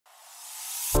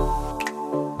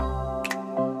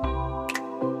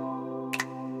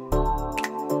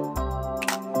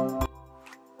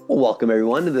Welcome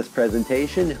everyone to this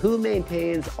presentation, Who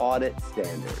Maintains Audit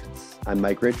Standards? I'm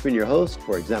Mike Richmond, your host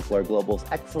for Exemplar Global's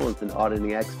Excellence in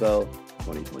Auditing Expo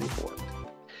 2024.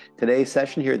 Today's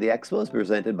session here at the Expo is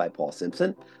presented by Paul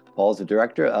Simpson. Paul is the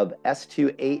director of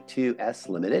S282S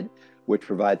Limited, which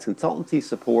provides consultancy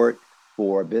support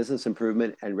for business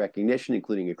improvement and recognition,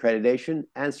 including accreditation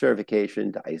and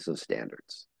certification to ISO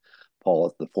standards. Paul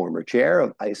is the former chair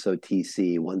of ISO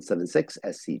TC 176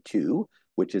 SC2,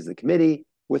 which is the committee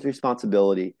with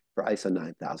responsibility for ISO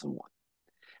 9001.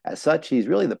 As such, he's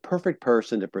really the perfect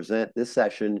person to present this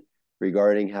session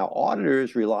regarding how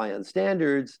auditors rely on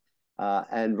standards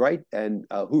and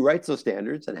who writes those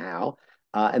standards and how,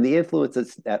 and the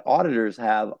influences that auditors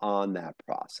have on that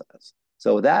process.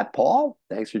 So with that, Paul,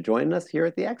 thanks for joining us here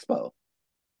at the Expo.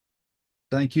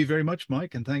 Thank you very much,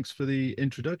 Mike, and thanks for the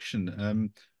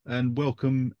introduction. And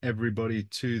welcome everybody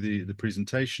to the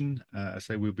presentation. I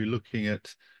say we'll be looking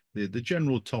at the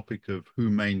general topic of who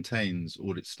maintains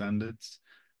audit standards.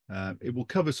 It will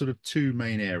cover sort of two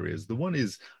main areas. The one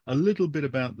is a little bit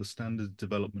about the standard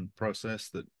development process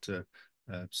that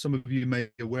some of you may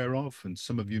be aware of and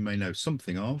some of you may know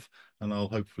something of, and I'll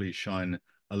hopefully shine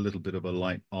a little bit of a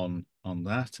light on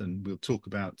that, and we'll talk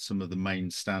about some of the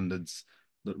main standards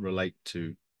that relate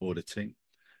to auditing.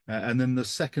 And then the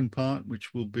second part,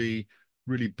 which will be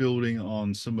really building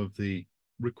on some of the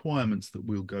requirements that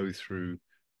we'll go through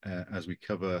as we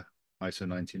cover ISO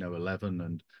 19011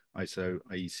 and ISO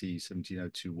IEC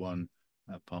 17021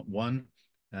 Part 1,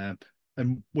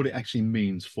 and what it actually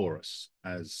means for us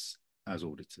as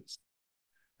auditors.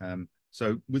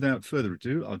 So without further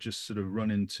ado, I'll just sort of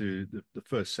run into the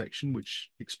first section,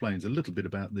 which explains a little bit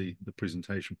about the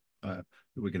presentation that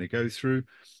we're going to go through.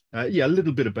 Yeah, a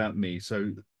little bit about me.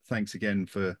 So thanks again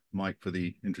for Mike for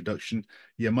the introduction.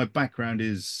 Yeah, my background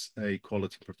is a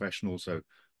quality professional, so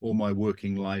all my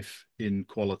working life in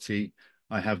quality.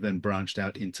 I have then branched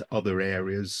out into other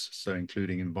areas, so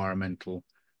including environmental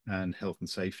and health and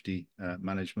safety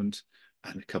management,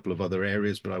 and a couple of other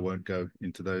areas, but I won't go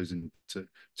into those into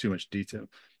too much detail.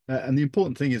 And the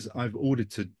important thing is I've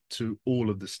audited to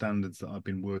all of the standards that I've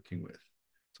been working with.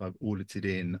 So I've audited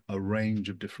in a range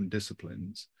of different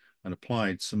disciplines and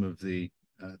applied some of the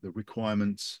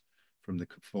requirements from the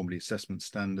conformity assessment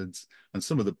standards and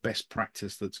some of the best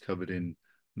practice that's covered in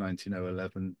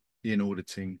 19011 in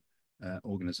auditing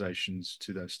organizations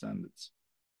to those standards.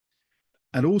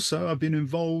 And also I've been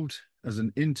involved as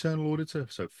an internal auditor,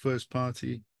 so first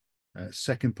party,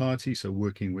 second party, so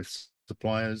working with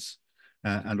suppliers,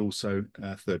 and also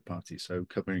third party, so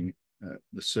covering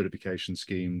the certification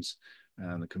schemes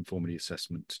and the conformity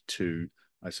assessment to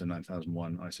ISO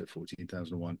 9001, ISO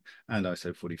 14001, and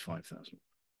ISO 45000.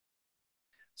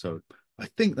 So I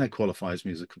think that qualifies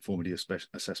me as a conformity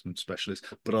assessment specialist,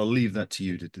 but I'll leave that to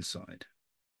you to decide.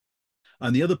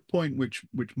 And the other point which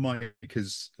Mike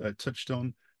has touched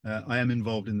on, I am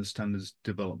involved in the standards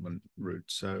development route.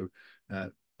 So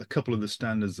a couple of the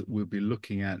standards that we'll be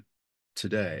looking at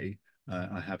today,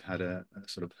 I have had a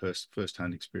sort of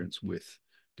first-hand experience with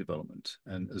development.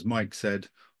 And as Mike said,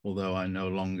 although I no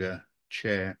longer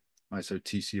chair ISO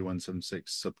TC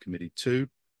 176 Subcommittee 2,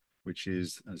 which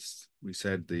is, as we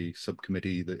said, the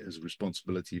subcommittee that has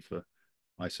responsibility for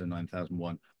ISO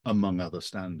 9001, among other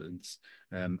standards,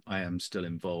 I am still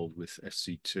involved with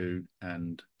SC2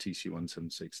 and TC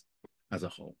 176 as a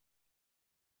whole.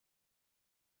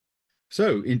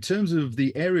 So in terms of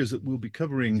the areas that we'll be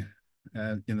covering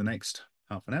in the next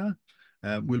half an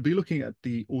hour, we'll be looking at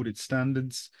the audit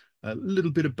standards, a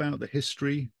little bit about the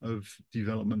history of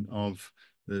development of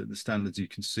the standards you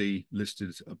can see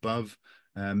listed above.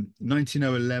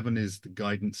 19011 is the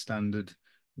guidance standard,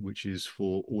 which is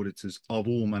for auditors of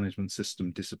all management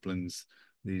system disciplines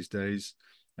these days.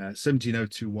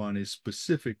 17021 is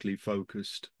specifically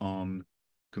focused on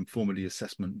conformity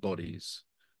assessment bodies,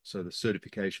 so the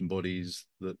certification bodies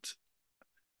that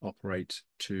operate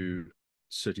to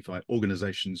certify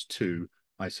organizations to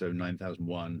ISO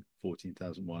 9001,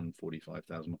 14001,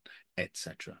 45001,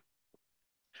 etc.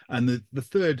 And the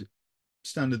third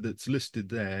standard that's listed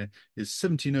there is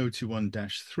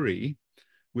 17021-3,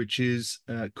 which is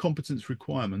competence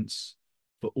requirements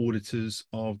for auditors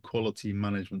of quality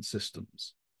management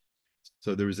systems.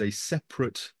 So there is a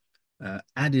separate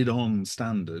added on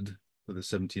standard for the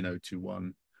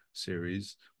 17021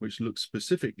 series, which looks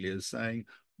specifically as saying,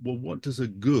 well, what does a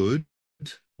good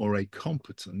or a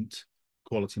competent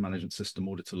quality management system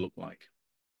auditor look like?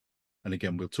 And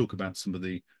again, we'll talk about some of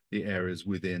the areas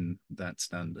within that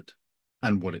standard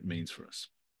and what it means for us.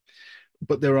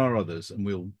 But there are others, and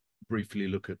we'll briefly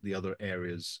look at the other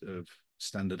areas of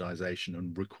standardization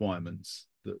and requirements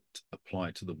that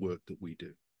apply to the work that we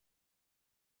do.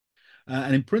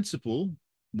 And in principle,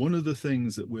 one of the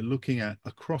things that we're looking at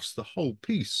across the whole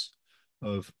piece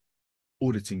of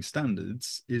auditing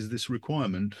standards is this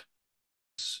requirement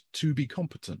to be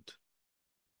competent.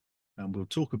 And we'll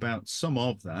talk about some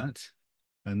of that.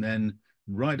 And then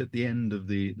right at the end of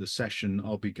the session,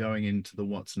 I'll be going into the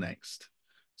what's next.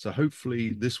 So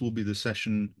hopefully this will be the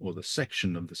session or the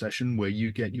section of the session where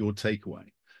you get your takeaway.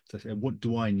 So what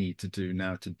do I need to do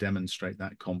now to demonstrate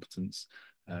that competence,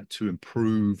 to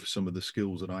improve some of the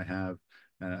skills that I have,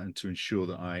 and to ensure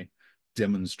that I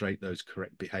demonstrate those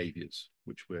correct behaviors,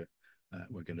 which we're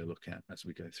going to look at as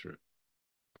we go through.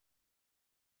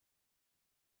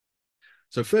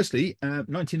 So firstly,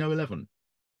 19011.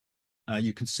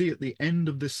 You can see at the end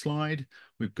of this slide,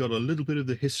 we've got a little bit of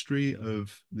the history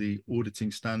of the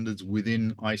auditing standards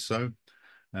within ISO.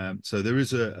 So there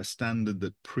is a standard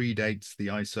that predates the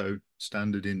ISO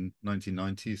standard in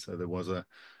 1990. So there was a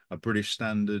British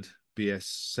standard, BS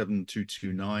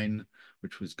 7229,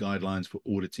 which was guidelines for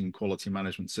auditing quality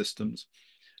management systems.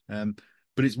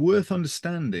 But it's worth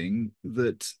understanding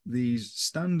that these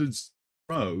standards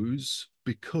rose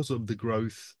because of the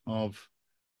growth of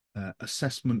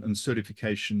assessment and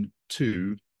certification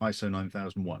to ISO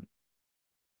 9001.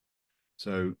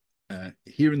 So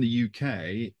here in the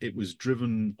UK, it was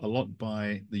driven a lot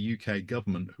by the UK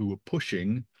government, who were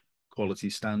pushing quality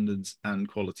standards and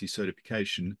quality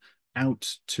certification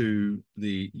out to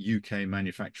the UK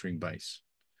manufacturing base.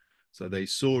 So they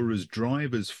saw as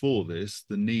drivers for this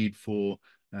the need for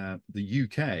the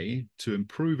UK to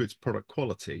improve its product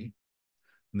quality.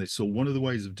 And they saw one of the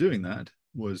ways of doing that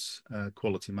was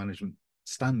quality management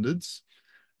standards.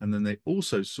 And then they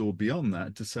also saw beyond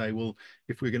that to say, well,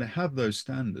 if we're going to have those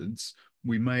standards,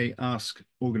 we may ask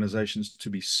organizations to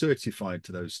be certified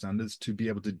to those standards, to be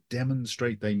able to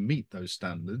demonstrate they meet those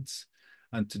standards.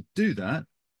 And to do that,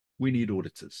 we need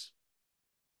auditors.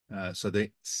 So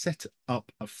they set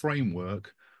up a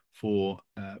framework for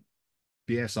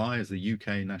BSI, as the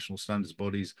UK national standards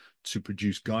bodies, to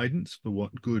produce guidance for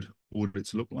what good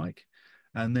audits look like,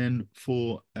 and then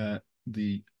for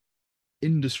the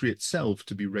industry itself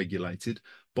to be regulated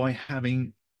by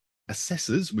having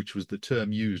assessors, which was the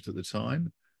term used at the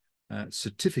time,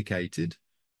 certificated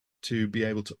to be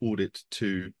able to audit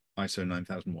to ISO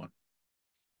 9001.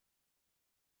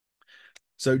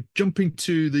 So jumping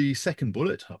to the second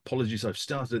bullet, apologies, I've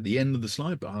started at the end of the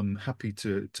slide, but I'm happy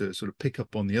to sort of pick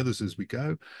up on the others as we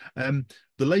go. The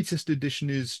latest edition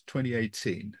is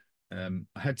 2018. I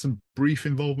had some brief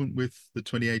involvement with the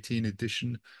 2018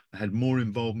 edition. I had more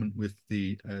involvement with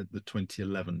the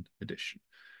 2011 edition.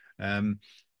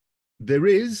 There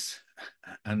is,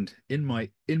 and in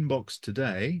my inbox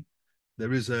today,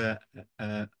 there is a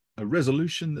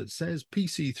resolution that says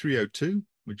PC 302,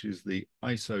 which is the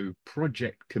ISO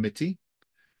project committee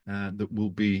that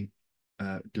will be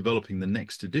developing the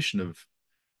next edition of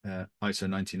ISO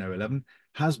 19011,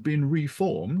 has been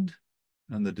reformed,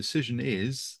 and the decision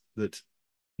is that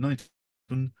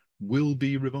 9011 will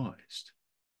be revised.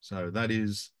 So that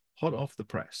is hot off the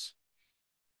press.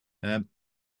 And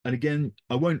again,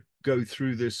 I won't go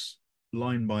through this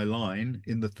line by line.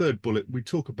 In the third bullet, we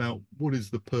talk about what is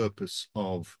the purpose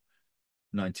of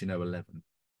 19011.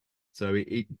 So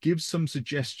it gives some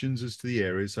suggestions as to the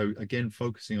areas. So again,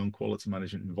 focusing on quality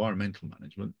management, environmental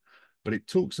management, but it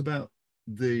talks about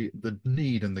the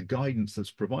need and the guidance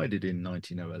that's provided in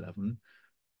 19011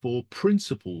 for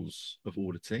principles of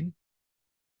auditing,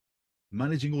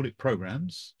 managing audit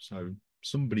programs. So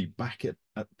somebody back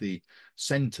at the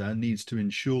center needs to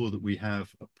ensure that we have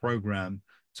a program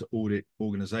to audit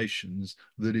organizations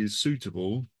that is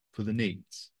suitable for the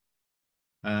needs.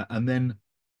 And then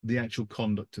the actual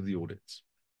conduct of the audits.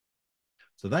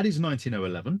 So that is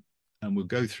 19011, and we'll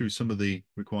go through some of the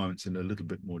requirements in a little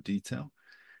bit more detail.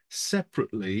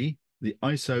 Separately, the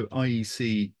ISO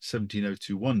IEC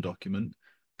 17021 document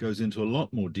goes into a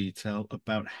lot more detail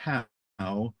about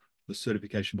how the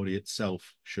certification body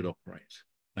itself should operate.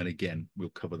 And again, we'll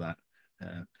cover that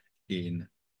in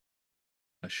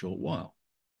a short while.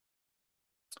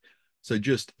 So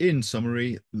just in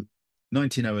summary,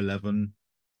 19011,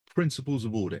 principles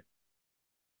of audit.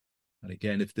 And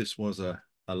again, if this was a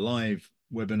live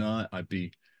webinar, I'd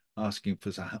be asking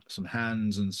for some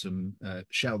hands and some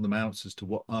shout them out as to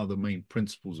what are the main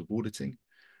principles of auditing.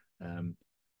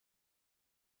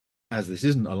 As this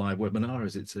isn't a live webinar,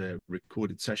 as it's a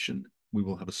recorded session, we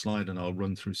will have a slide and I'll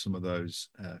run through some of those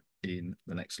in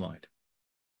the next slide.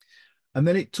 And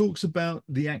then it talks about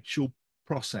the actual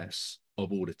process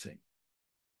of auditing.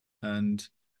 And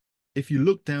if you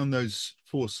look down those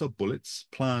 4 sub-bullets,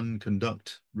 plan,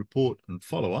 conduct, report, and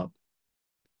follow-up,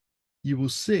 you will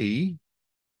see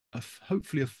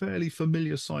hopefully a fairly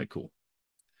familiar cycle.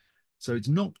 So it's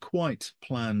not quite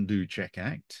plan, do, check,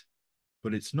 act,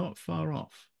 but it's not far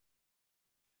off.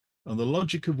 And the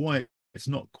logic of why it's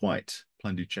not quite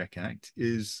plan, do, check, act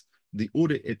is the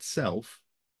audit itself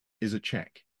is a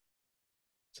check.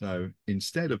 So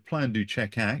instead of plan, do,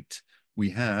 check, act,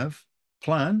 we have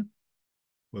plan,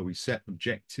 where we set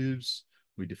objectives,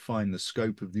 we define the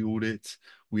scope of the audit,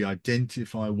 we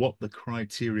identify what the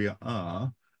criteria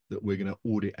are that we're going to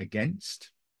audit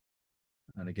against.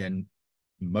 And again,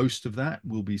 most of that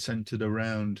will be centered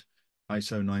around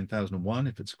ISO 9001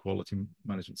 if it's a quality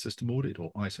management system audit,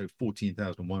 or ISO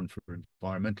 14001 for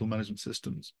environmental management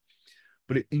systems.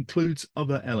 But it includes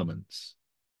other elements.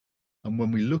 And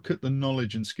when we look at the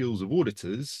knowledge and skills of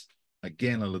auditors,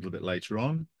 again, a little bit later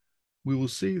on, we will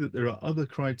see that there are other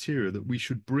criteria that we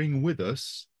should bring with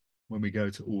us when we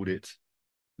go to audit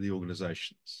the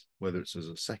organizations, whether it's as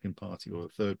a second party or a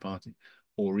third party,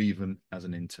 or even as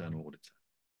an internal auditor.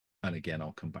 And again,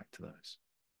 I'll come back to those.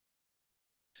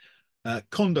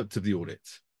 Conduct of the audit.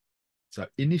 So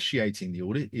initiating the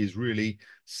audit is really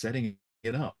setting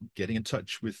it up, getting in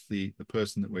touch with the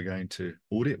person that we're going to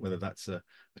audit, whether that's a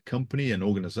company, an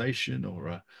organization, or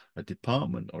a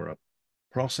department, or a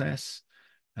process,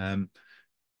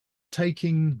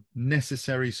 taking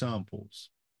necessary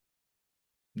samples.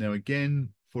 Now, again,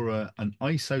 for an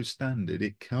ISO standard,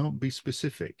 it can't be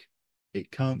specific.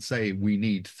 It can't say we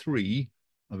need 3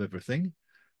 of everything,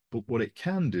 but what it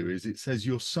can do is it says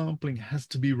your sampling has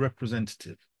to be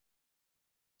representative.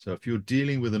 So if you're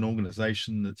dealing with an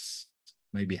organization that's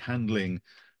maybe handling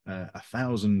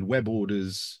 1,000 web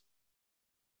orders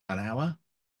an hour,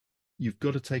 you've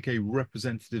got to take a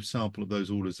representative sample of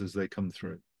those orders as they come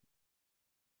through.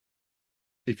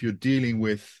 If you're dealing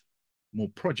with more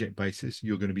project basis,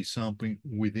 you're going to be sampling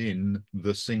within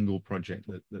the single project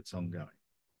that's ongoing.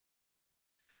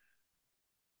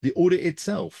 The audit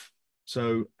itself.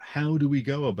 So how do we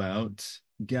go about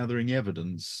gathering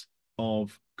evidence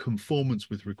of conformance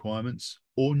with requirements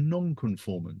or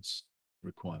non-conformance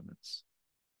requirements?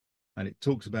 And it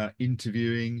talks about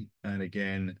interviewing and,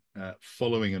 again,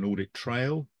 following an audit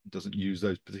trail. It doesn't use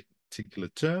those particular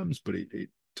terms, but it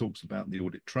talks about the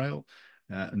audit trail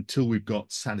until we've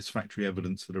got satisfactory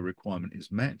evidence that a requirement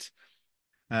is met.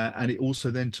 And it also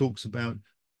then talks about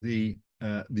the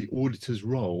auditor's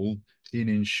role in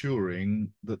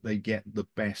ensuring that they get the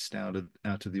best out of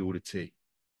the auditee.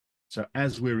 So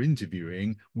as we're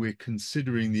interviewing, we're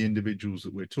considering the individuals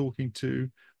that we're talking to,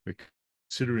 we're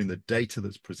considering the data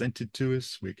that's presented to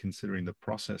us, we're considering the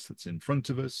process that's in front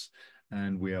of us,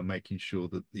 and we are making sure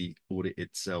that the audit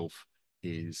itself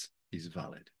is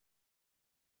valid.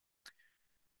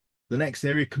 The next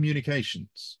area,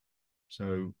 communications.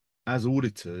 So as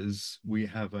auditors, we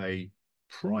have a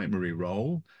primary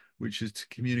role, which is to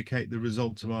communicate the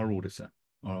results of our auditor,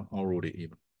 our audit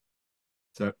even.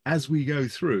 So as we go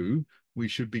through, we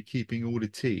should be keeping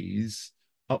auditees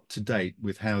up to date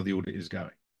with how the audit is going.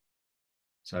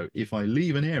 So if I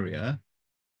leave an area,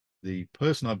 the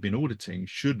person I've been auditing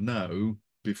should know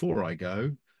before I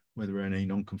go whether any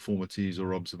non-conformities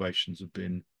or observations have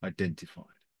been identified.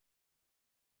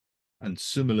 And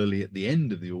similarly, at the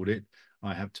end of the audit,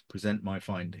 I have to present my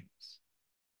findings.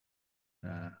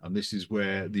 And this is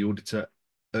where the auditor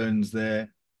earns their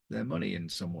money in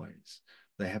some ways.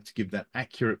 They have to give that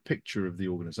accurate picture of the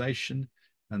organization,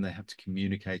 and they have to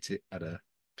communicate it at a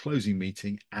closing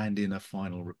meeting and in a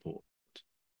final report.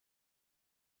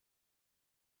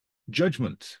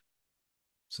 Judgment.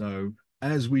 So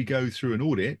as we go through an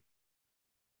audit,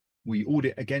 we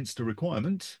audit against a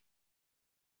requirement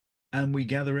and we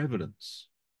gather evidence.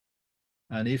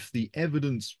 And if the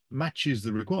evidence matches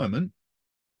the requirement,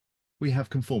 we have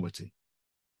conformity.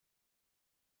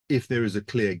 If there is a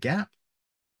clear gap,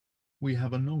 we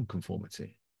have a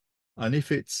non-conformity. And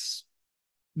if it's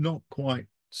not quite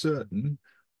certain,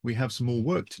 we have some more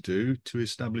work to do to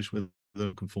establish whether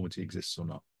the conformity exists or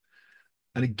not.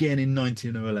 And again, in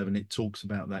 19011, it talks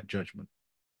about that judgment.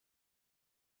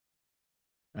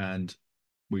 And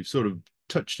we've sort of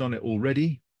touched on it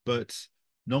already, but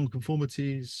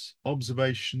non-conformities,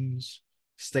 observations,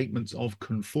 statements of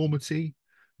conformity,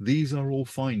 these are all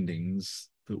findings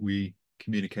that we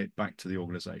communicate back to the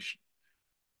organization.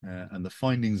 And the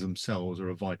findings themselves are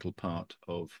a vital part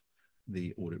of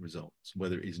the audit results,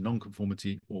 whether it is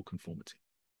non-conformity or conformity.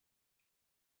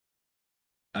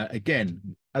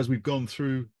 Again, as we've gone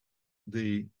through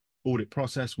the audit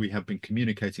process, we have been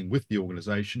communicating with the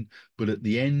organization, but at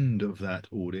the end of that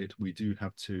audit, we do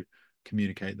have to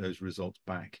communicate those results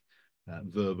back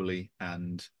verbally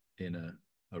and in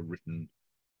a written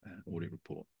audit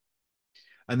report.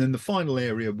 And then the final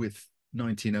area with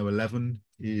 19011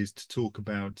 is to talk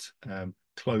about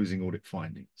closing audit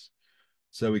findings.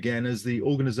 So again, as the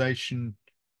organization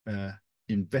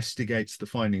investigates the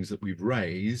findings that we've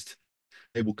raised,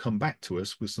 they will come back to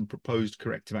us with some proposed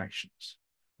corrective actions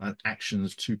and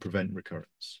actions to prevent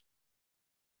recurrence.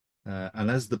 And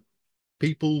as the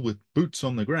people with boots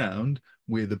on the ground,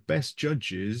 we're the best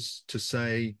judges to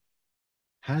say,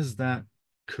 has that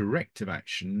corrective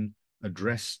action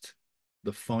addressed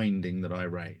the finding that I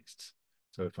raised?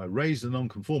 So if I raise the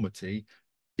non-conformity,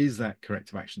 is that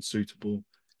corrective action suitable?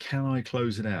 Can I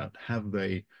close it out? Have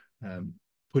they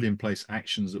put in place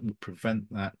actions that would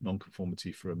prevent that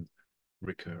non-conformity from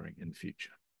recurring in the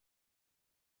future?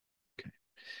 Okay.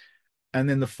 And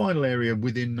then the final area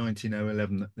within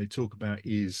 19011 that they talk about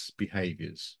is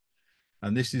behaviors.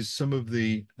 And this is some of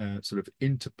the sort of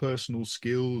interpersonal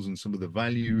skills and some of the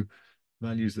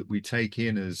values that we take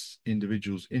in as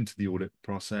individuals into the audit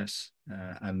process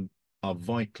and are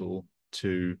vital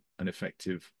to an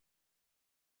effective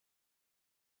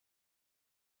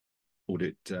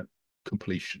audit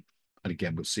completion. And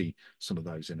again, we'll see some of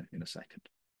those in a second.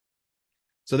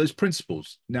 So those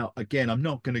principles. Now, again, I'm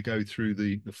not going to go through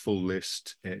the full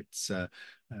list. It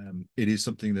is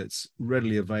something that's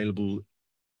readily available.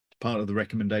 Part of the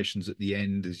recommendations at the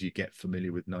end as you get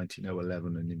familiar with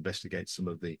 19011 and investigate some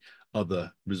of the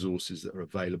other resources that are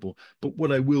available. But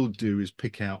what I will do is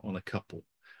pick out on a couple,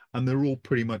 and they're all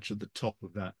pretty much at the top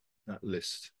of that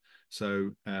list.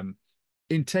 So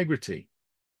integrity.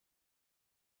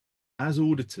 As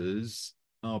auditors,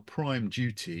 our prime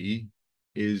duty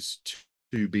is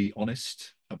to be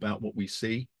honest about what we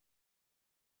see.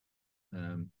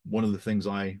 One of the things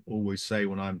I always say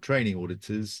when I'm training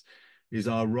auditors is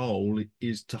our role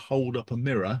is to hold up a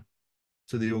mirror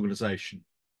to the organization.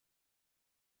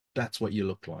 That's what you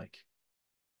look like.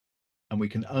 And we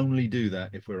can only do that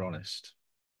if we're honest.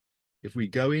 If we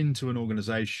go into an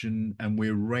organization and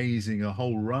we're raising a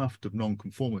whole raft of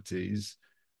non-conformities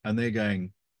and they're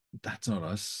going, that's not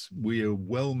us. We are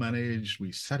well managed.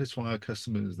 We satisfy our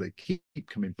customers. They keep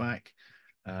coming back.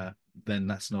 Then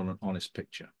that's not an honest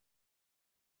picture.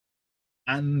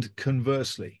 And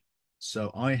conversely,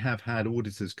 so I have had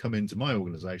auditors come into my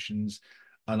organizations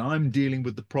and I'm dealing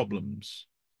with the problems.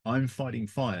 I'm fighting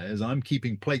fires. I'm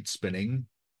keeping plates spinning.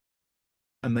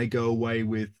 And they go away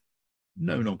with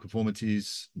no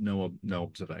non-conformities, no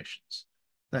observations.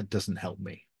 That doesn't help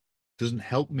me. Doesn't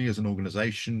help me as an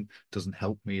organization, doesn't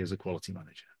help me as a quality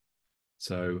manager.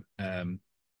 So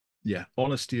yeah,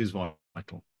 honesty is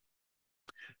vital.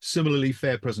 Similarly,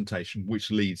 fair presentation, which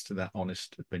leads to that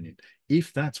honest opinion.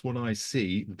 If that's what I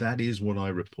see, that is what I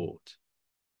report.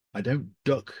 I don't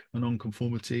duck a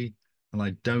non-conformity and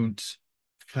I don't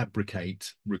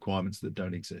fabricate requirements that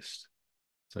don't exist.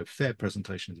 So fair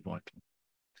presentation is vital.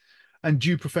 And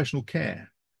due professional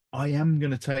care. I am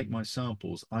going to take my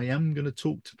samples. I am going to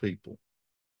talk to people.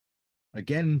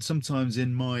 Again, sometimes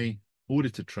in my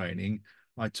auditor training,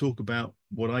 I talk about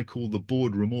what I call the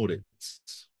boardroom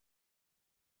audits.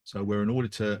 So where an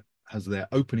auditor has their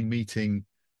opening meeting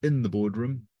in the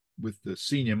boardroom with the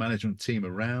senior management team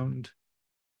around,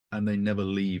 and they never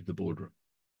leave the boardroom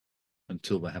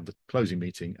until they have the closing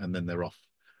meeting, and then they're off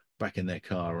back in their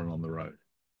car and on the road.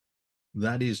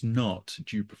 That is not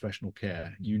due professional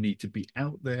care. You need to be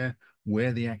out there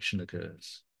where the action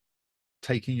occurs,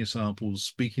 taking your samples,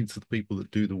 speaking to the people that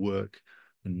do the work,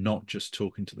 and not just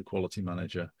talking to the quality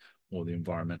manager or the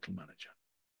environmental manager.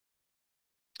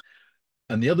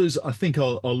 And the others, I think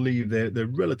I'll leave there. They're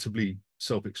relatively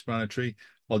self-explanatory.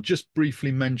 I'll just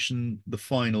briefly mention the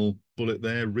final bullet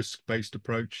there, risk-based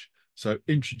approach. So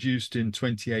introduced in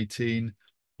 2018,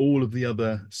 all of the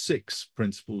other 6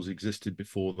 principles existed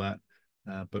before that.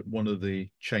 But one of the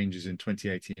changes in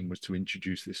 2018 was to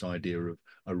introduce this idea of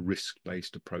a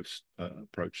risk-based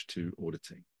approach to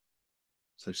auditing.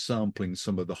 So sampling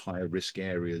some of the higher risk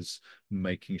areas,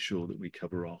 making sure that we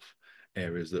cover off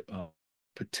areas that are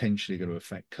potentially going to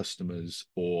affect customers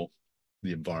or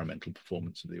the environmental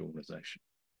performance of the organization.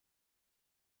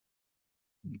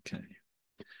 Okay.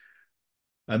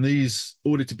 And these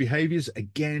audited behaviors,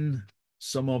 again,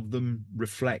 some of them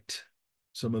reflect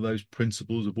some of those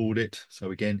principles of audit.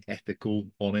 So again, ethical,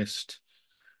 honest.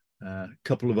 A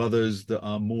couple of others that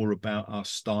are more about our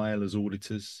style as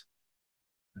auditors.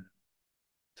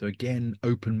 So again,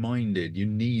 open-minded. You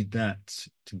need that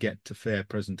to get to fair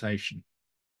presentation.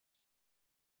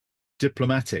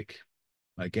 Diplomatic.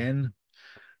 Again,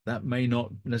 that may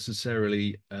not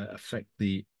necessarily affect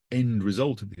the end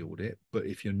result of the audit, but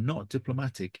if you're not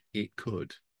diplomatic, it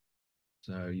could.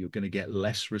 So you're going to get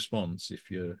less response if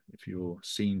you're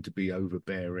seen to be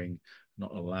overbearing,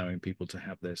 not allowing people to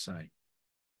have their say.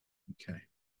 Okay.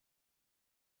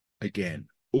 Again,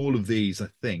 all of these,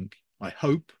 I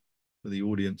hope, for the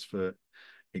audience for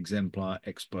Exemplar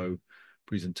Expo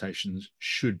presentations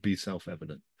should be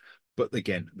self-evident. But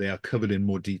again, they are covered in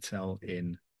more detail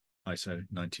in ISO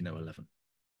 19011.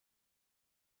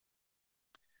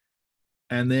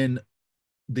 And then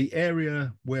the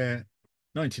area where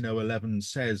 19011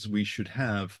 says we should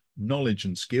have knowledge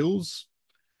and skills,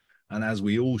 and as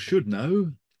we all should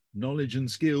know, knowledge and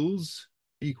skills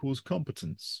equals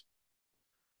competence.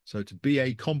 So to be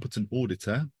a competent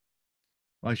auditor,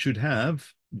 I should have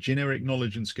generic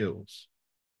knowledge and skills.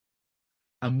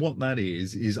 And what that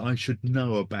is I should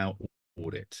know about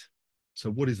audit.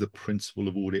 So what is the principle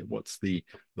of audit? What's the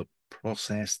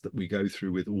process that we go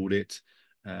through with audit?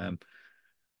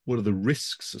 What are the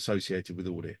risks associated with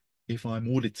audit? If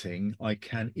I'm auditing, I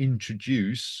can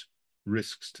introduce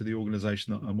risks to the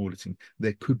organization that I'm auditing.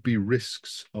 There could be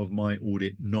risks of my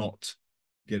audit not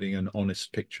getting an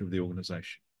honest picture of the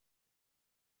organization.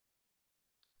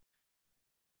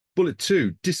 Bullet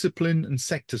 2, discipline and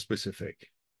sector specific.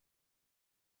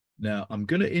 Now, I'm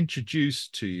going to introduce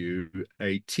to you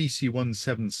a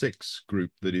TC176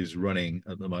 group that is running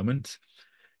at the moment.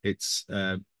 It's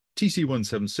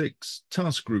TC176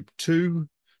 Task Group 2,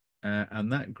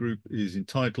 and that group is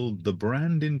entitled the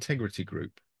Brand Integrity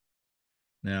Group.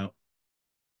 Now,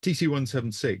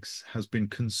 TC176 has been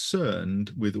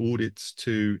concerned with audits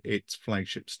to its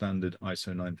flagship standard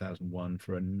ISO 9001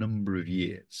 for a number of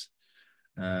years.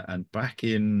 And back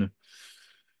in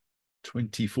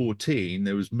 2014,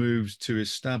 there was moves to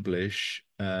establish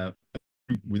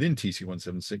within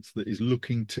TC176 that is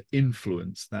looking to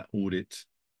influence that audit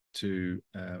to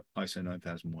ISO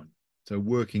 9001. So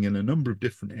working in a number of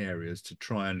different areas to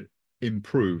try and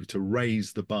improve, to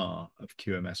raise the bar of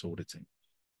QMS auditing.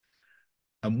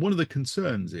 And one of the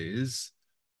concerns is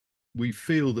we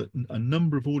feel that a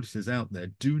number of auditors out there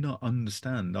do not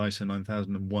understand ISO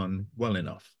 9001 well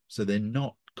enough. So they're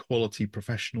not quality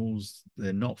professionals.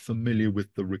 They're not familiar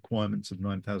with the requirements of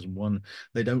 9001.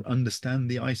 They don't understand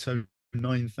the ISO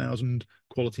 9000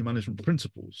 quality management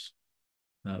principles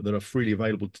that are freely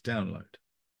available to download.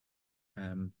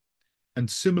 And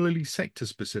similarly, sector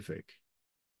specific.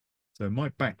 So my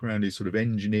background is sort of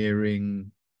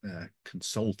engineering,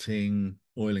 consulting,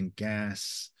 oil and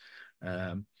gas,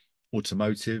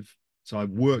 automotive. So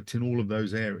I've worked in all of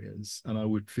those areas, and I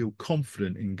would feel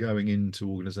confident in going into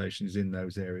organizations in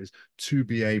those areas to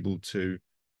be able to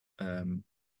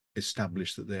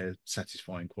establish that they're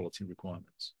satisfying quality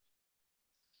requirements.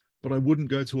 But I wouldn't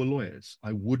go to a lawyer's.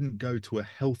 I wouldn't go to a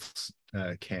health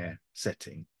care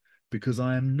setting because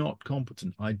I am not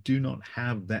competent. I do not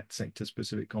have that sector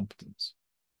specific competence.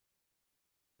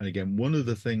 And again, one of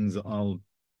the things that I'll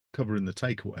cover in the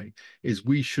takeaway is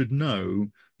we should know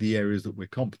the areas that we're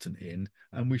competent in,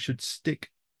 and we should stick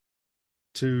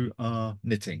to our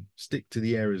knitting, stick to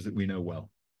the areas that we know well.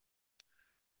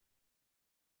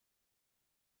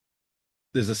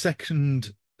 There's a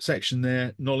second section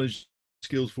there, knowledge,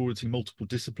 skills for auditing multiple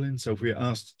disciplines. So if we're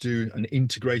asked to do an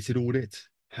integrated audit,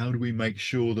 how do we make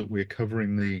sure that we're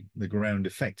covering the ground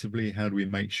effectively? How do we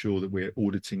make sure that we're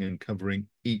auditing and covering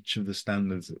each of the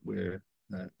standards that we're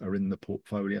are in the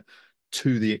portfolio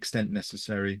to the extent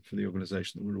necessary for the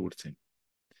organization that we're auditing?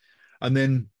 And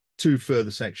then two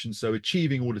further sections. So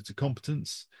achieving auditor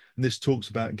competence. And this talks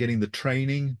about getting the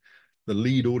training, the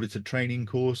lead auditor training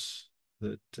course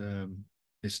that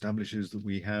establishes that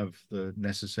we have the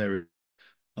necessary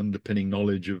underpinning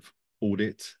knowledge of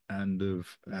audit and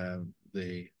of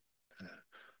the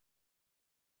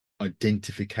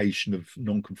identification of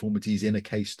non-conformities in a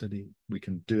case study. We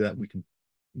can do that.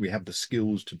 We have the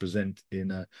skills to present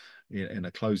in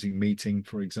a closing meeting,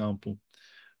 for example.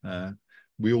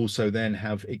 We also then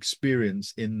have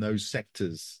experience in those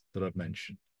sectors that I've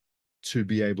mentioned to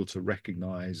be able to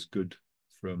recognize good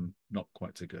from not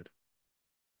quite so good.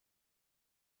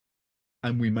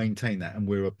 And we maintain that, and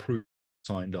we're approved,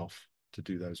 signed off to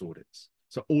do those audits.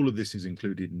 So all of this is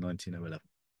included in 19011.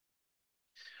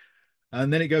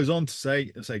 And then it goes on to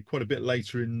say quite a bit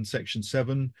later in section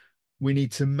 7, we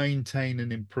need to maintain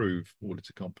and improve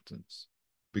auditor competence,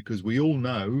 because we all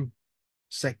know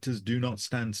sectors do not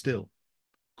stand still.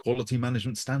 Quality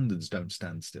management standards don't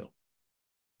stand still.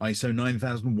 ISO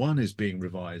 9001 is being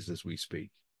revised as we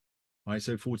speak.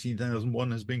 ISO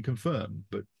 14001 has been confirmed,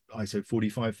 but ISO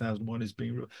 45001 is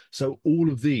being so all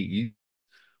of these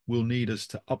will need us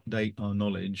to update our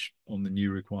knowledge on the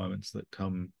new requirements that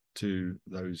come to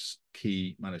those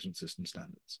key management system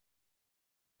standards.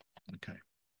 Okay.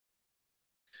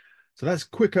 So that's a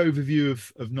quick overview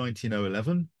of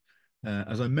 19011.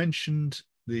 As I mentioned,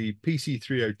 the PC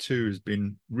 302 has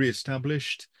been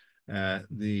re-established.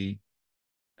 The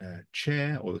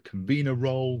chair or the convener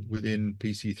role within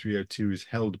PC 302 is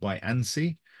held by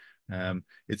ANSI.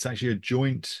 It's actually a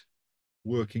joint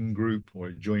working group or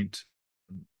a joint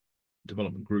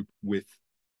development group with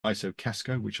ISO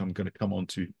Casco, which I'm going to come on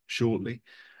to shortly.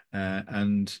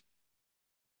 And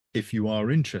if you are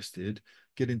interested,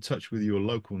 get in touch with your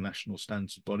local national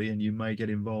standards body and you may get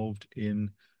involved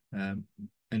in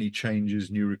any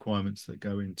changes, new requirements that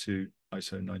go into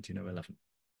ISO 19011.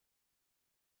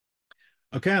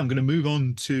 Okay, I'm going to move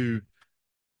on to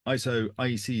ISO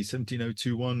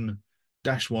IEC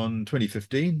 17021-1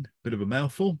 2015, bit of a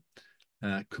mouthful.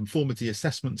 Conformity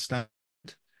assessment standard.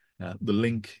 The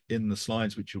link in the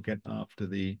slides, which you'll get after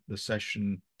the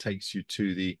session, takes you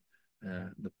to the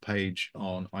page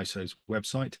on ISO's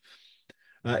website.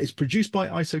 It's produced by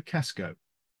ISO Casco.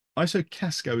 ISO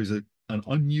Casco is an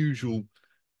unusual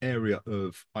area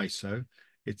of ISO.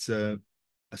 It's a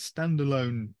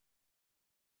standalone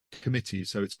committee,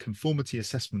 so it's Conformity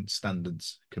Assessment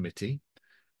Standards Committee,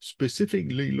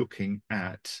 specifically looking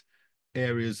at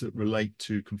areas that relate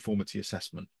to conformity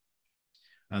assessment.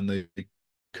 And the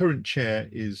current chair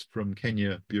is from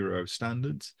Kenya Bureau of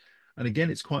Standards. And again,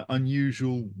 it's quite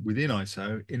unusual within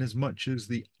ISO in as much as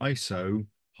the ISO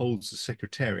holds the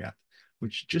secretariat,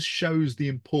 which just shows the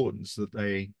importance that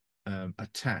they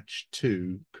attach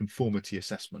to conformity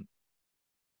assessment.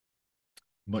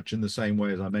 Much in the same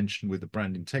way as I mentioned with the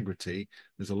brand integrity,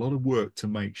 there's a lot of work to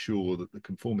make sure that the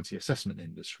conformity assessment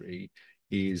industry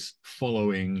is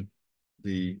following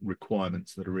the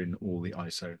requirements that are in all the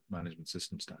ISO management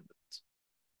system standards.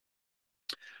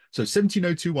 So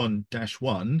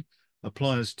 17021-1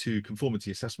 applies to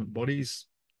conformity assessment bodies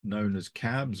known as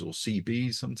CABs or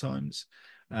CBs sometimes.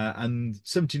 And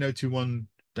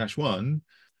 17021-1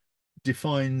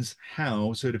 defines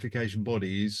how certification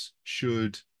bodies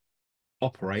should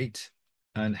operate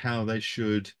and how they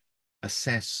should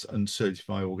assess and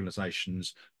certify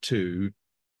organizations to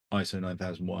ISO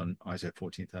 9001, ISO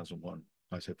 14001,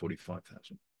 ISO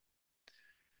 45000.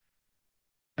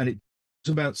 And it's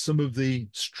about some of the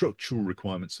structural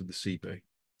requirements of the CB.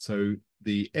 So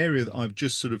the area that I've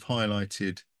just sort of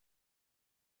highlighted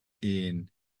in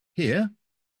here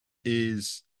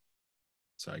is,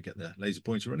 sorry, get the laser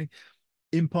pointer running,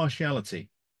 impartiality.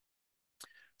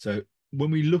 So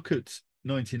when we look at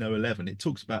 19011, it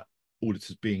talks about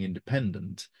auditors being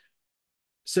independent.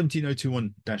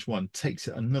 17021-1 takes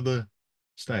it another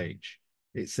stage.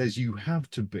 It says you have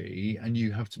to be, and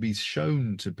you have to be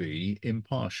shown to be,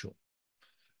 impartial.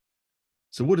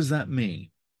 So what does that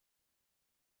mean?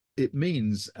 It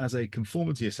means as a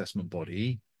conformity assessment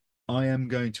body, I am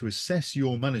going to assess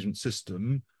your management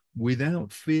system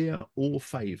without fear or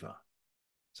favor.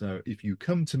 So if you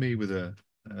come to me with a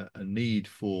need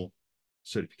for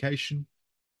certification,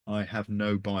 I have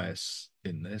no bias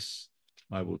in this.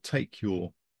 I will take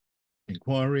your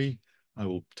inquiry, I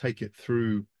will take it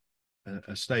through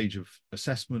a stage of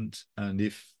assessment, and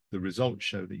if the results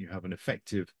show that you have an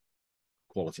effective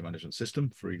quality management system,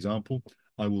 for example,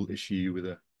 I will issue you with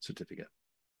a certificate.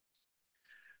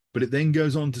 But it then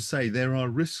goes on to say there are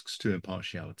risks to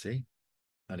impartiality.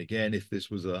 And again, if this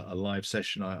was a live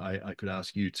session, I could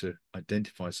ask you to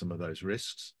identify some of those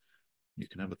risks. You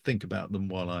can have a think about them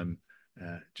while I'm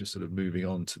just sort of moving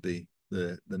on to the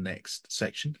next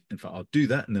section. In fact, I'll do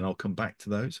that and then I'll come back to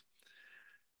those.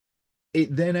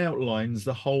 It then outlines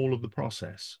the whole of the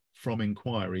process from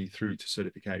inquiry through to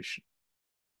certification,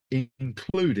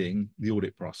 including the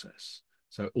audit process.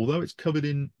 So although it's covered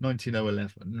in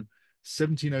 19011,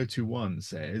 17021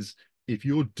 says, if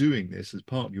you're doing this as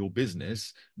part of your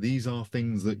business, these are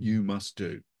things that you must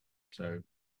do. So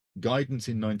guidance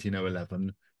in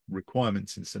 19011,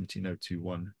 requirements in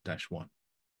 17021-1.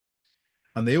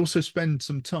 And they also spend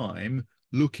some time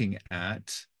looking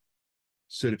at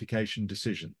certification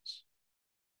decisions.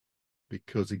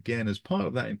 Because again, as part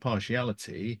of that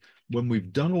impartiality, when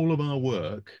we've done all of our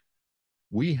work,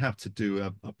 we have to do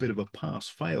a bit of a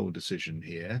pass-fail decision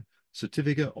here,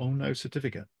 certificate or no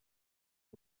certificate.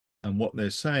 And what they're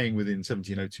saying within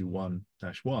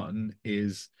 17021-1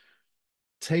 is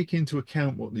take into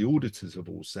account what the auditors have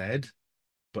all said,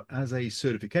 but as a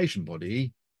certification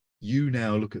body, you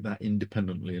now look at that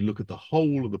independently and look at the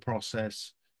whole of the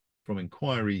process from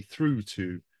inquiry through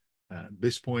to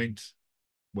this point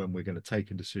when we're going to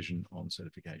take a decision on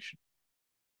certification.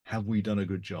 Have we done a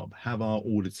good job? Have our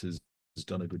auditors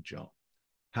done a good job?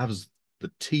 Has the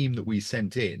team that we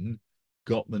sent in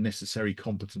got the necessary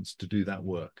competence to do that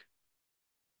work?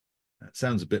 That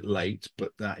sounds a bit late,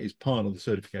 but that is part of the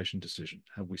certification decision.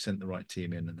 Have we sent the right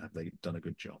team in and have they done a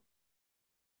good job?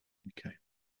 Okay.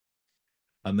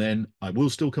 And then I will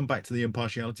still come back to the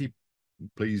impartiality,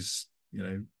 please,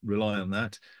 rely on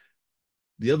that.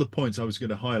 The other points I was going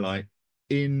to highlight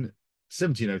in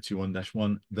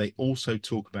 17021-1, they also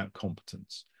talk about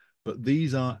competence, but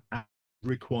these are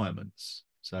requirements.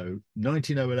 So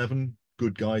 19011,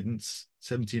 good guidance,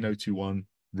 17021,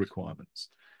 requirements.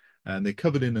 And they're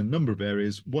covered in a number of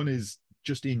areas. One is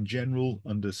just in general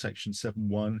under section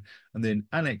 7.1, and then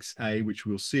Annex A, which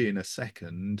we'll see in a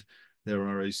second, there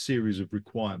are a series of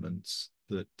requirements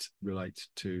that relate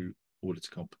to auditor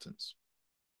competence.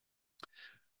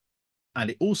 And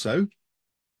it also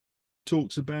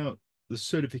talks about the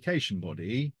certification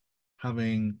body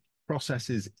having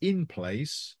processes in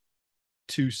place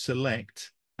to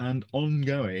select and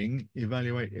ongoing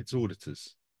evaluate its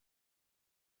auditors.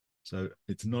 So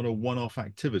it's not a one-off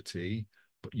activity,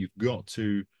 but you've got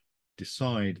to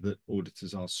decide that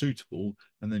auditors are suitable,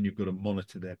 and then you've got to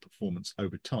monitor their performance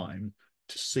over time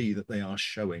to see that they are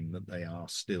showing that they are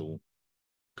still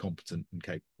competent and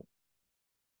capable.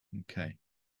 Okay.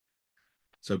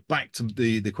 So back to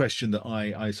the question that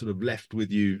I sort of left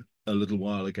with you a little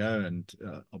while ago, and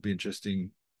I'll be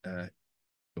interesting.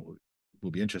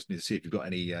 Will be interesting to see if you've got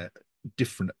any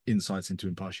different insights into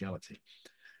impartiality.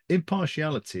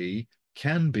 Impartiality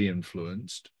can be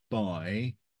influenced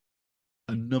by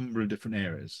a number of different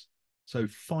areas. So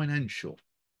financial.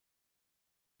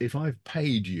 If I've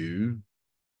paid you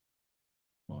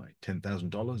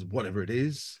 $10,000, whatever it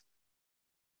is,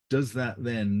 does that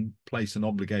then place an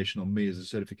obligation on me as a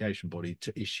certification body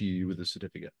to issue you with a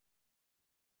certificate?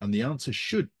 And the answer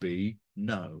should be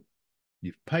no.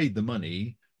 You've paid the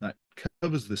money, that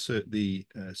covers the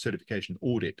certification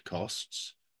audit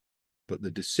costs, but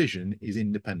the decision is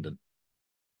independent.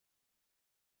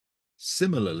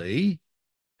 Similarly,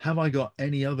 have I got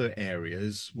any other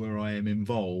areas where I am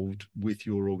involved with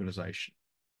your organization?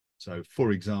 So,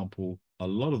 for example, a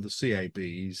lot of the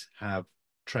CABs have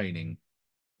training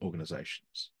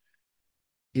organizations.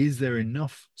 Is there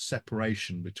enough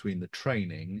separation between the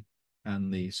training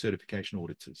and the certification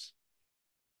auditors?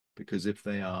 Because if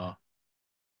they are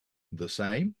the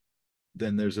same,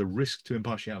 then there's a risk to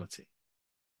impartiality.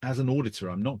 As an auditor,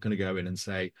 I'm not going to go in and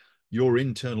say, your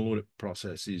internal audit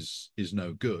process is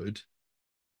no good,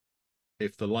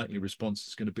 if the likely response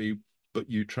is going to be, but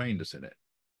you trained us in it.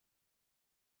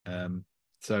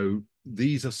 So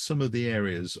these are some of the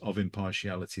areas of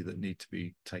impartiality that need to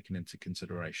be taken into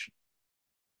consideration.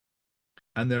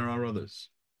 And there are others.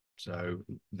 So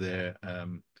there,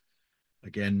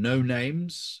 again, no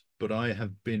names, but I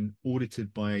have been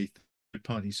audited by a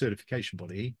third-party certification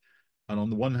body. And on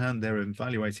the one hand, they're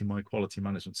evaluating my quality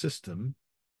management system.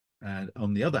 And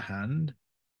on the other hand,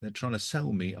 they're trying to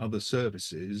sell me other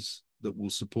services that will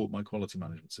support my quality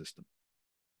management system.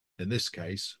 In this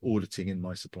case, auditing in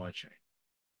my supply chain.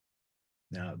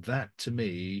 Now, that to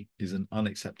me is an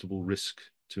unacceptable risk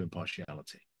to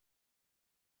impartiality.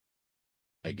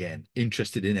 Again,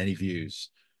 interested in any views.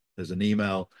 There's an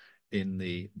email in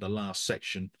the last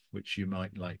section, which you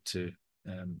might like to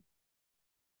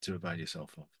avail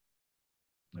yourself of.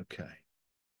 Okay.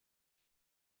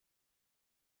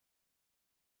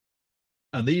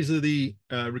 And these are the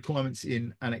requirements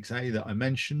in Annex A that I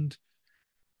mentioned.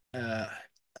 A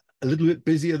little bit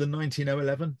busier than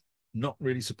 19011, not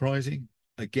really surprising.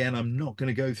 Again, I'm not going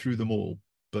to go through them all,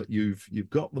 but you've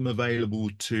got them available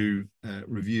to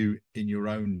review in your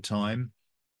own time.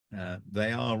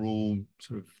 They are all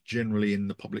sort of generally in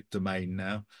the public domain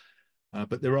now,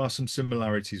 but there are some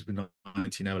similarities with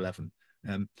 19011.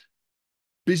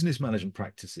 Business management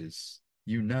practices,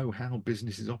 you know how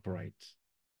businesses operate.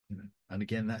 And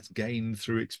again, that's gained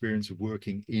through experience of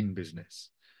working in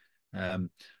business.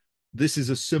 This is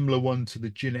a similar one to the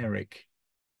generic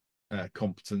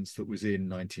competence that was in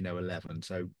 19011.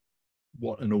 So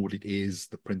what an audit is,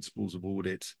 the principles of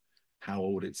audit, how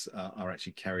audits are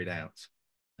actually carried out.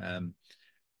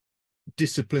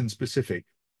 Discipline specific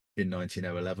in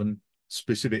 19011,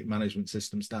 specific management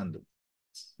system standards.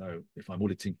 So if I'm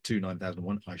auditing to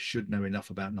 9001, I should know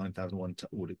enough about 9001 to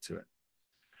audit to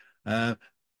it.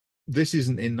 This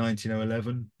isn't in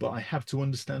 19011, but I have to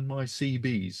understand my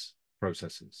CB's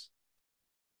processes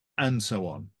and so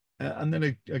on. And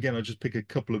then again, I'll just pick a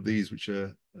couple of these which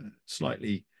are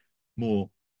slightly more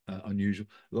unusual.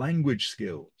 Language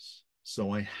skills.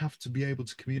 So I have to be able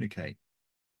to communicate.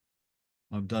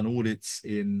 I've done audits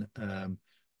in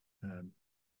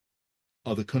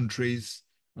other countries,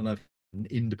 and I've an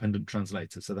independent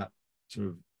translator. So that sort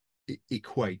of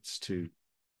equates to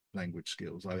language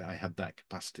skills. I have that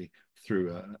capacity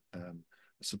through a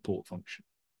support function.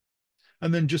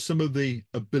 And then just some of the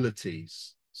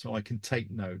abilities. So I can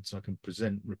take notes, I can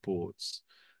present reports,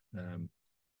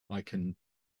 I can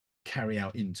carry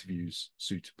out interviews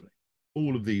suitably.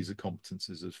 All of these are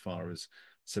competences as far as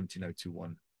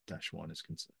 17021-1 is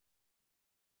concerned.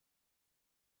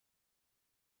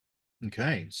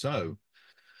 Okay, so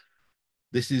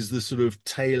this is the sort of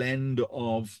tail end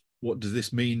of what does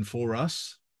this mean for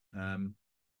us?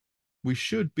 We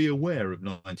should be aware of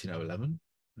 19011.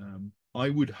 I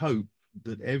would hope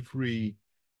that every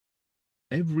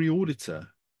auditor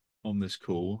on this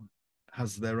call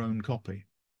has their own copy.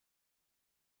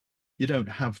 You don't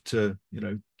have to,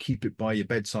 keep it by your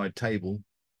bedside table.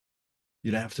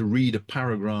 You don't have to read a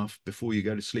paragraph before you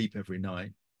go to sleep every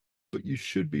night, but you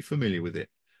should be familiar with it,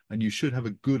 and you should have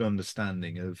a good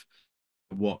understanding of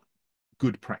what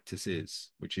good practice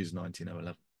is, which is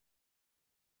 19011.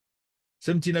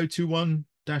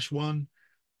 17021-1,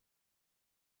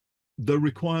 the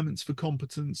requirements for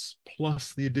competence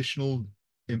plus the additional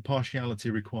impartiality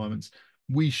requirements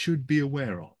we should be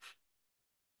aware of.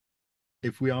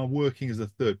 If we are working as a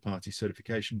third-party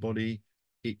certification body,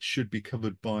 it should be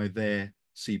covered by their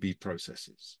CB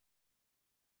processes.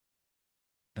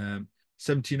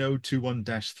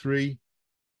 17021-3,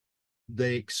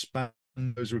 they expand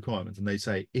those requirements and they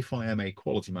say, if I am a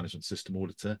quality management system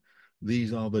auditor,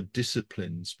 these are the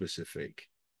discipline-specific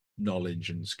knowledge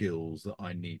and skills that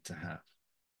I need to have.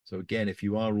 So again, if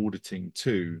you are auditing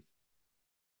too,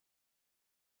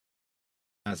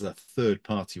 as a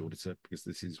third-party auditor, because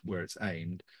this is where it's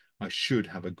aimed, I should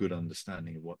have a good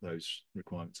understanding of what those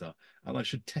requirements are. And I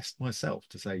should test myself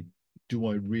to say, do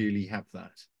I really have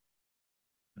that?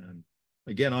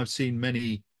 Again, I've seen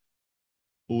many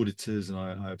auditors, and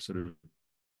I've sort of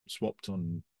swapped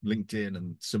on LinkedIn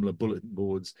and similar bulletin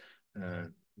boards,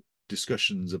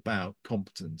 discussions about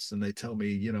competence, and they tell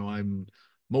me, I'm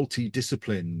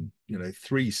multidiscipline,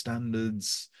 3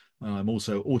 standards, I'm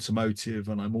also automotive,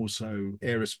 and I'm also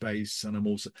aerospace, and I'm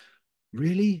also,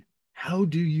 really? How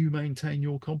do you maintain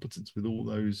your competence with all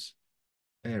those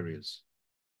areas?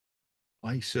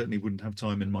 I certainly wouldn't have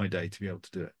time in my day to be able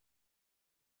to do it.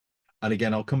 And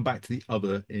again, I'll come back to the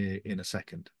other in a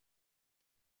second.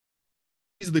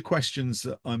 These are the questions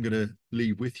that I'm going to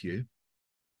leave with you.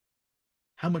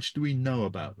 How much do we know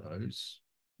about those?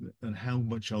 And how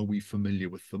much are we familiar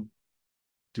with them?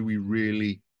 Do we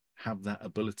really have that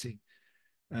ability?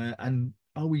 And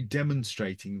are we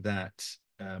demonstrating that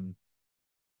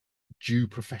due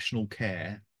professional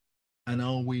care? And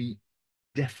are we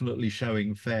definitely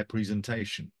showing fair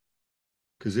presentation?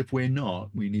 Because if we're not,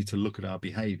 we need to look at our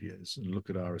behaviors and look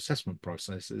at our assessment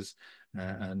processes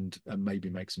and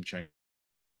maybe make some change.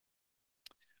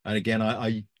 And again,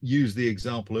 I used the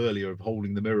example earlier of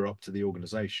holding the mirror up to the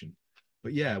organization.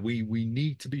 But yeah, we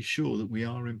need to be sure that we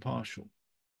are impartial.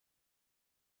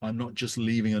 I'm not just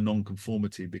leaving a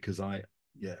non-conformity because I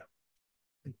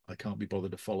can't be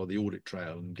bothered to follow the audit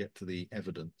trail and get to the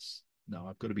evidence. No,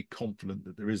 I've got to be confident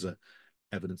that there is a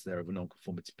evidence there of a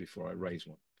non-conformity before I raise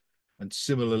one. And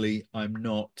similarly, I'm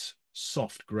not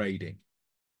soft grading.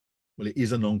 Well, it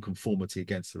is a non-conformity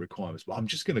against the requirements, but I'm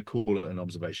just going to call it an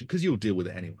observation because you'll deal with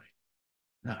it anyway.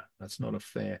 No, that's not a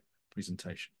fair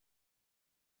presentation.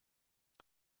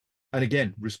 And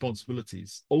again,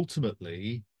 responsibilities.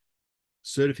 Ultimately,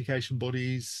 certification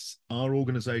bodies, our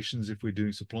organizations, if we're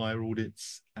doing supplier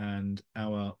audits, and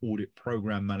our audit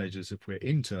program managers, if we're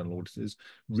internal auditors,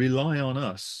 rely on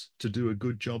us to do a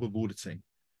good job of auditing.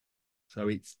 So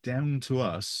it's down to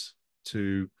us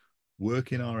to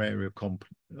work in our area of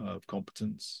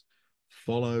competence,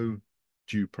 follow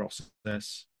due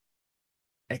process,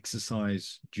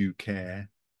 exercise due care,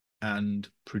 and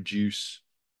produce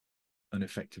an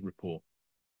effective report.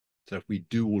 So if we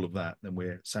do all of that, then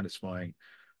we're satisfying,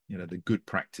 the good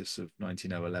practice of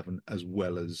 19011 as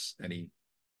well as any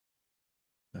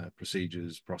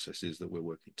procedures, processes that we're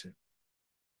working to.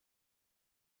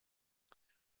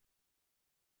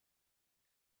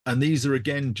 And these are,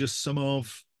 again, just some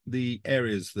of the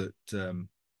areas that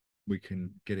we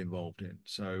can get involved in.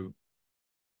 So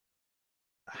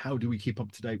how do we keep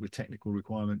up to date with technical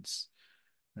requirements?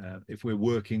 If we're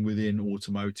working within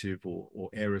automotive or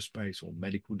aerospace or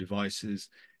medical devices,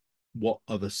 what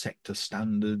other sector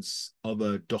standards,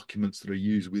 other documents that are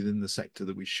used within the sector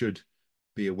that we should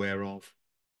be aware of?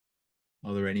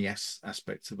 Are there any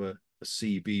aspects of a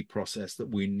CB process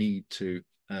that we need to,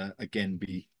 again,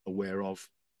 be aware of?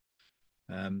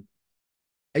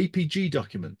 APG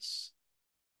documents.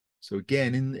 So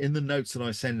again, in the notes that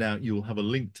I send out, you'll have a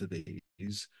link to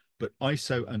these, but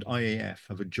ISO and IAF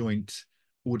have a joint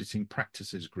auditing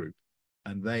practices group,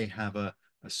 and they have a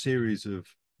series of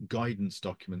guidance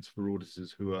documents for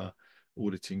auditors who are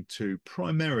auditing to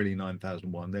primarily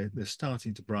 9001. They're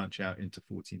starting to branch out into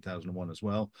 14001 as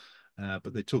well.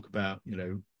 but they talk about,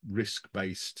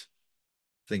 risk-based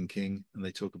thinking, and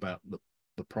they talk about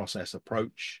the process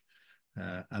approach,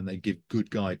 and they give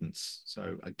good guidance.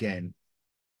 So again,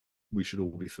 we should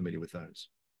all be familiar with those.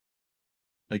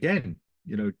 Again,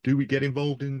 do we get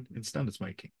involved in standards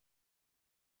making?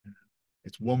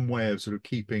 It's one way of sort of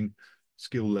keeping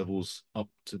skill levels up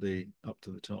to the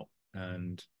top,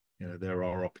 and there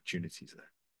are opportunities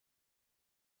there.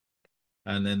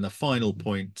 And then the final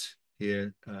point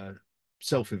here,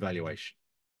 self-evaluation.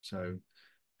 So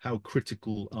how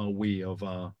critical are we of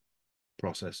our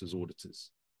process as auditors?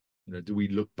 Do we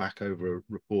look back over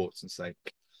reports and say,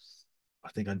 I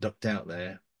think I ducked out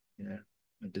there,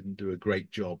 I didn't do a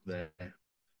great job there.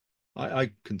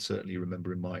 I can certainly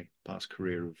remember in my past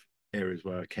career of areas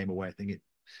where I came away thinking it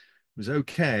was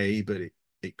okay, but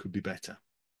it could be better.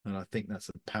 And I think that's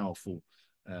a powerful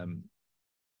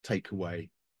takeaway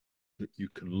that you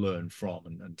can learn from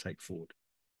and take forward.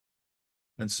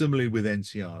 And similarly with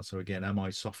NCR. So again, am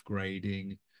I soft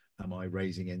grading? Am I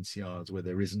raising NCRs where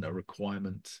there isn't a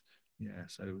requirement? Yeah.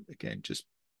 So again, just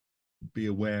be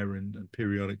aware and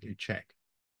periodically check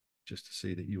just to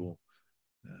see that you're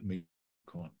meeting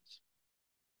requirements.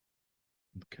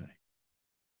 Okay.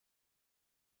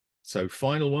 So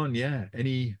final one, yeah.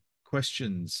 Any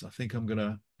questions? I think I'm going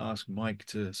to ask Mike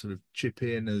to sort of chip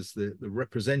in as the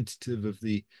representative of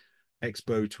the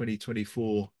Expo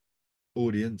 2024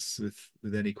 audience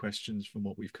with any questions from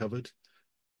what we've covered.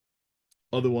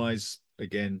 Otherwise,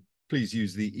 again, please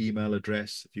use the email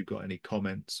address if you've got any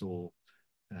comments, or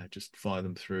just fire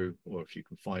them through, or if you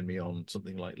can find me on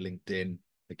something like LinkedIn,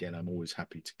 again, I'm always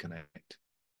happy to connect.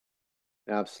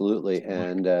 Absolutely.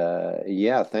 And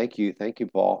yeah, thank you,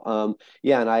 Paul.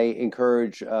 Yeah, and I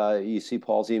encourage, you see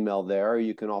Paul's email there.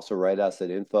 You can also write us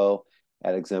at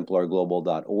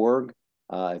info@exemplarglobal.org.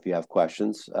 If you have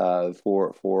questions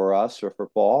for us or for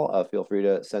Paul, feel free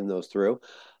to send those through.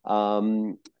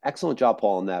 Excellent job,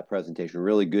 Paul, in that presentation.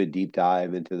 Really good deep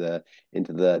dive into the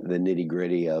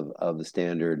nitty-gritty of the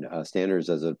standards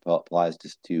as it applies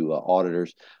to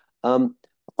auditors. I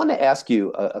want to ask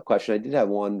you a question. I did have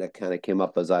one that kind of came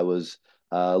up as I was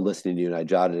listening to you, and I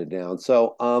jotted it down.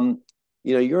 So,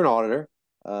 you're an auditor,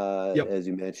 Yep. as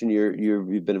you mentioned.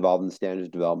 You've been involved in the standards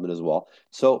development as well.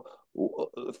 So,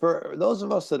 for those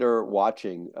of us that are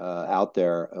watching out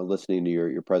there, listening to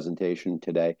your presentation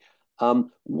today,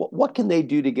 what can they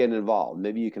do to get involved?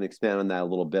 Maybe you can expand on that a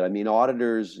little bit. I mean,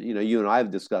 auditors, you and I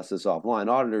have discussed this offline.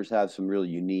 Auditors have some really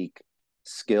unique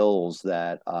skills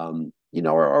that are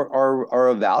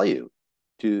of value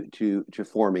to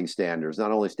forming standards.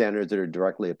 Not only standards that are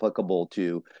directly applicable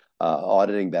to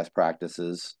auditing best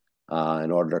practices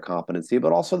and auditor competency,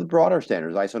 but also the broader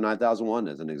standards. ISO 9001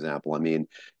 as an example. I mean,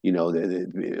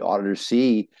 the auditors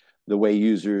see the way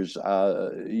users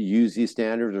use these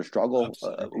standards or struggle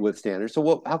with standards.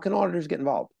 So, how can auditors get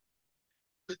involved?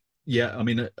 Yeah, I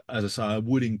mean, as I say, I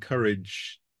would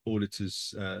encourage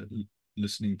auditors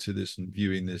listening to this and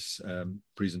viewing this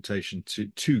presentation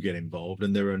to get involved,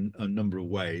 and there are a number of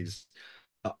ways.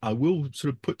 I will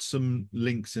sort of put some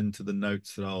links into the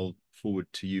notes that I'll forward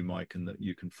to you, Mike, and that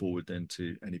you can forward then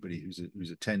to anybody who's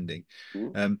attending.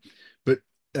 But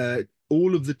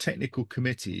all of the technical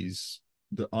committees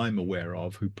that I'm aware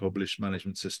of who publish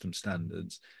management system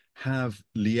standards have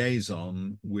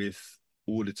liaison with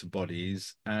auditor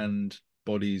bodies and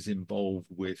bodies involved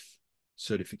with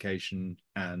certification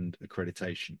and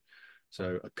accreditation.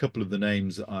 So a couple of the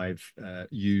names that I've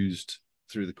used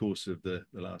through the course of the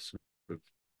last sort of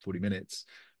 40 minutes,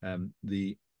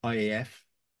 the IAF,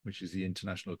 which is the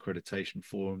International Accreditation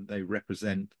Forum, they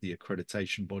represent the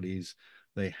accreditation bodies.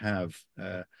 They have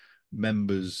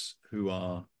members who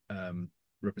are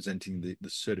representing the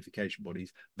certification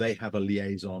bodies. They have a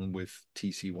liaison with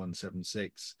TC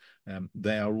 176.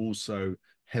 They are also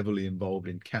heavily involved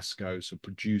in CASCO, so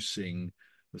producing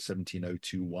the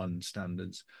 17021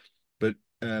 standards. But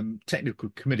technical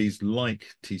committees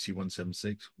like TC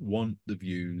 176 want the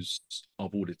views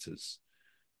of auditors.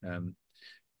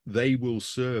 They will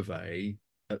survey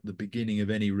at the beginning of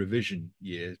any revision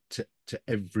year to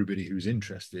everybody who's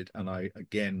interested. And I,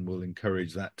 again, will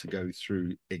encourage that to go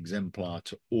through Exemplar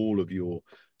to all of your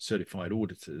certified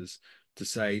auditors to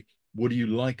say, what do you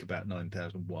like about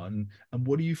 9001? And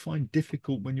what do you find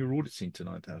difficult when you're auditing to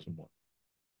 9001?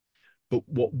 But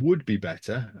what would be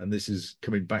better, and this is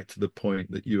coming back to the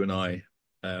point that you and I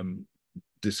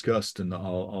discussed, and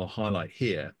I'll highlight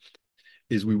here,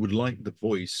 is we would like the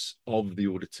voice of the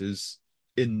auditors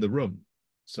in the room.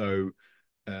 So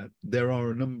there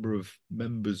are a number of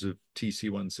members of TC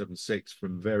 176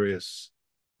 from various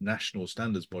national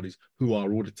standards bodies who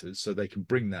are auditors, so they can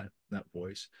bring that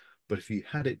voice. But if you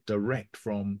had it direct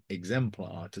from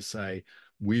Exemplar to say,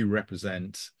 we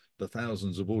represent the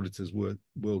thousands of auditors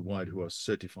worldwide who are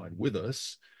certified with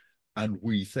us, and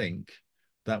we think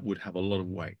that would have a lot of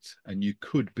weight. And you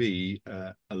could be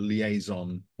a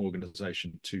liaison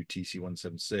organization to TC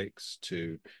 176,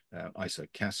 to ISO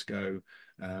Casco,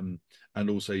 and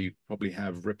also you probably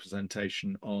have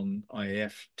representation on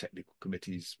IAF technical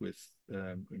committees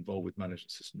involved with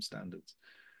management system standards.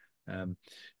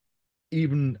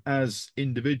 Even as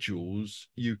individuals,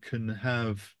 you can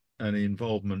have an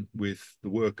involvement with the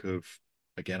work of,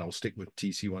 again, I'll stick with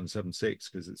TC 176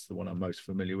 because it's the one I'm most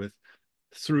familiar with,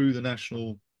 through the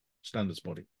national standards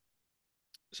body.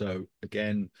 So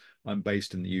again, I'm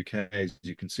based in the UK, as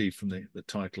you can see from the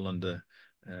title under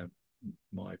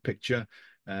my picture.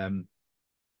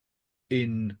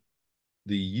 In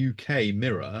the UK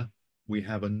mirror, we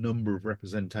have a number of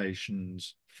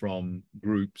representations from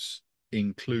groups,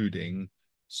 including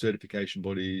certification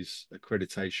bodies,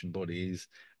 accreditation bodies,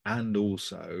 and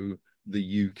also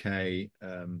the UK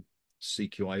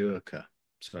CQI IRCA.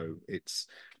 So it's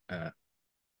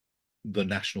the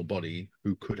national body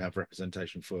who could have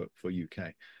representation for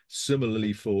UK.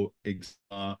 Similarly, for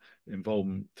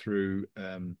involvement through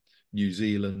New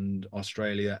Zealand,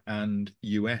 Australia, and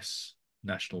US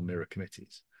national mirror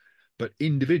committees. But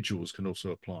individuals can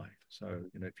also apply. So,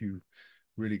 if you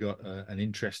really got an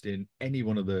interest in any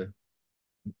one of the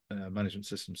management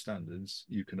system standards,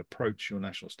 you can approach your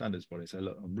national standards body and say,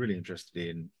 look, I'm really interested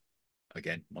in,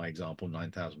 again, my example,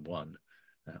 9001.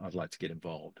 I'd like to get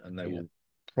involved. And they will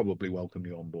probably welcome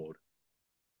you on board.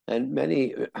 And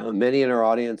many in our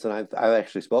audience, and I've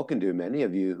actually spoken to many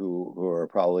of you who are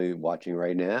probably watching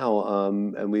right now,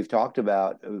 and we've talked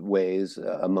about ways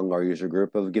among our user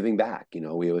group of giving back.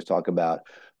 We always talk about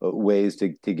ways to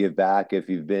give back if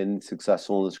you've been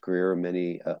successful in this career.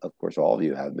 Many, of course, all of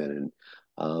you have been,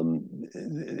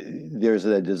 and there's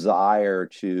a desire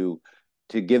to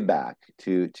give back,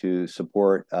 to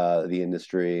support the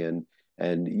industry,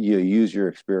 and use your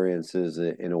experiences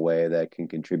in a way that can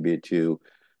contribute to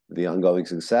the ongoing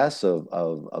success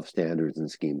of standards and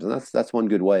schemes. And that's one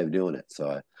good way of doing it.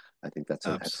 So I think that's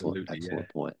an excellent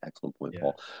point. Excellent point,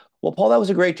 Paul. Well, Paul, that was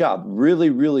a great job. Really,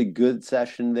 really good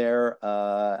session there.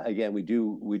 Again, we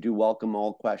do welcome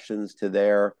all questions to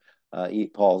there.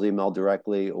 Paul's email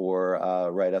directly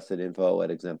or write us at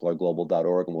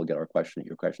info@exemplarglobal.org and we'll get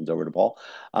your questions over to Paul.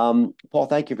 Paul,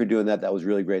 thank you for doing that. That was a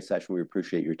really great session. We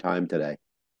appreciate your time today.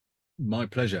 My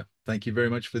pleasure. Thank you very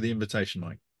much for the invitation,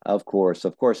 Mike. Of course.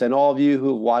 And all of you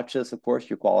who have watched this, of course,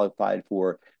 you're qualified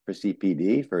for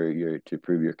CPD to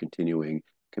prove your continuing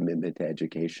commitment to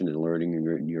education and learning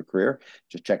in your career.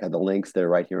 Just check out the links that are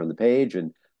right here on the page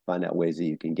and find out ways that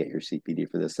you can get your CPD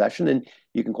for this session. And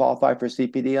you can qualify for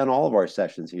CPD on all of our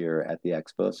sessions here at the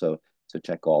Expo. So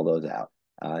check all those out.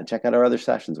 Check out our other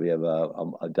sessions. We have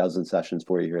a dozen sessions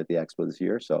for you here at the Expo this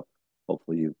year. So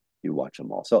hopefully you watch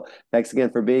them all. So thanks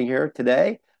again for being here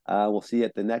today. We'll see you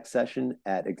at the next session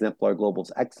at Exemplar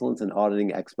Global's Excellence in Auditing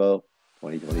Expo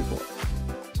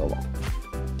 2024. So long.